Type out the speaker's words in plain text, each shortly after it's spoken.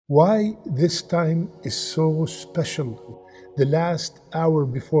Why this time is so special, the last hour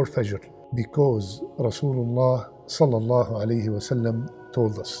before Fajr? Because Rasulullah sallallahu alayhi wasallam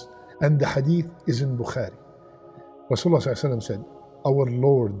told us, and the hadith is in Bukhari. Rasulullah sallallahu alayhi wasallam said, our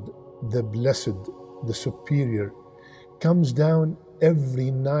Lord, the Blessed, the Superior, comes down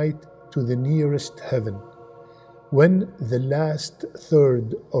every night to the nearest heaven when the last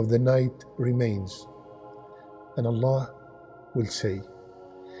third of the night remains. And Allah will say,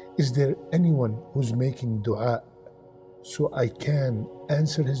 is there anyone who's making dua so I can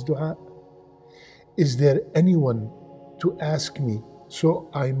answer his dua? Is there anyone to ask me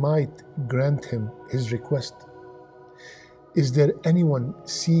so I might grant him his request? Is there anyone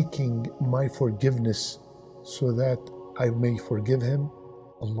seeking my forgiveness so that I may forgive him?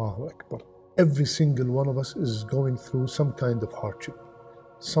 Allahu Akbar. Every single one of us is going through some kind of hardship.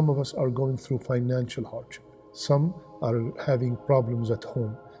 Some of us are going through financial hardship. Some are having problems at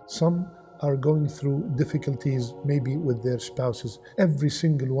home. Some are going through difficulties maybe with their spouses. Every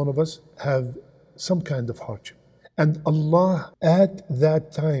single one of us have some kind of hardship. And Allah at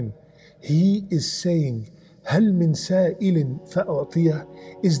that time, He is saying, هل من سائل فأعطيه?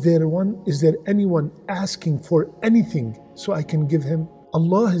 Is there anyone asking for anything so I can give him?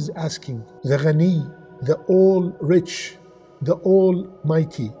 Allah is asking, the Ghani, the all-rich, the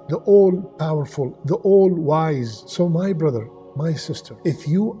all-mighty, the all-powerful, the all-wise. So my brother, my sister, if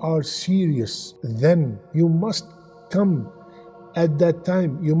you are serious, then you must come at that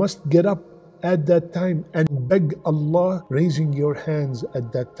time. You must get up at that time and beg Allah, raising your hands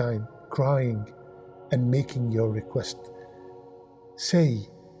at that time, crying and making your request. Say,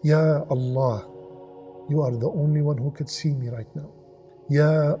 Ya Allah, you are the only one who could see me right now.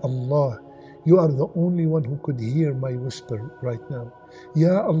 Ya Allah, you are the only one who could hear my whisper right now.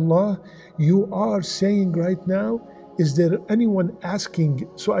 Ya Allah, you are saying right now, is there anyone asking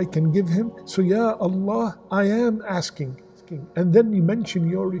so I can give him? So Ya Allah, I am asking. And then you mention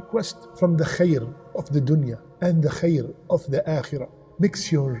your request from the khair of the dunya and the khair of the akhirah. Mix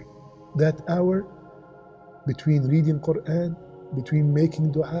that hour between reading Quran, between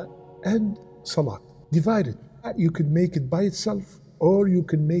making dua and salat. Divide it. You could make it by itself, or you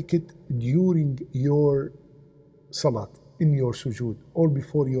can make it during your salat, in your sujood, or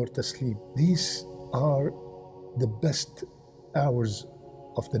before your taslim. These are the best hours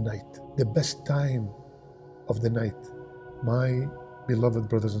of the night, the best time of the night. My beloved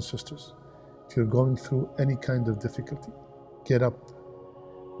brothers and sisters, if you're going through any kind of difficulty, get up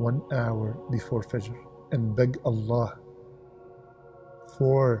 1 hour before Fajr and beg Allah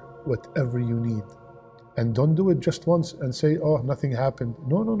for whatever you need. And don't do it just once and say, oh, nothing happened.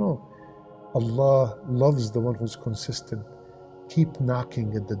 No. Allah loves the one who's consistent. Keep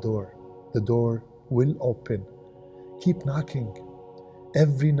knocking at the door. The door will open. Keep knocking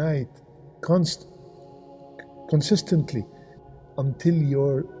every night, consistently, until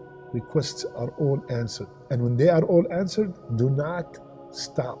your requests are all answered. And when they are all answered, do not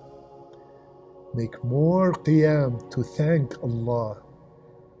stop. Make more qiyam to thank Allah,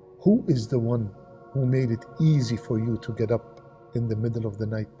 who is the one who made it easy for you to get up in the middle of the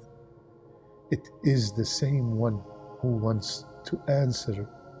night. It is the same one who wants to answer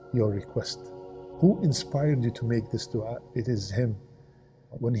your request. Who inspired you to make this dua? It is Him.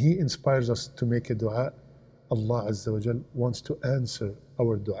 When He inspires us to make a dua, Allah Azza wa Jal wants to answer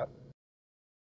our dua.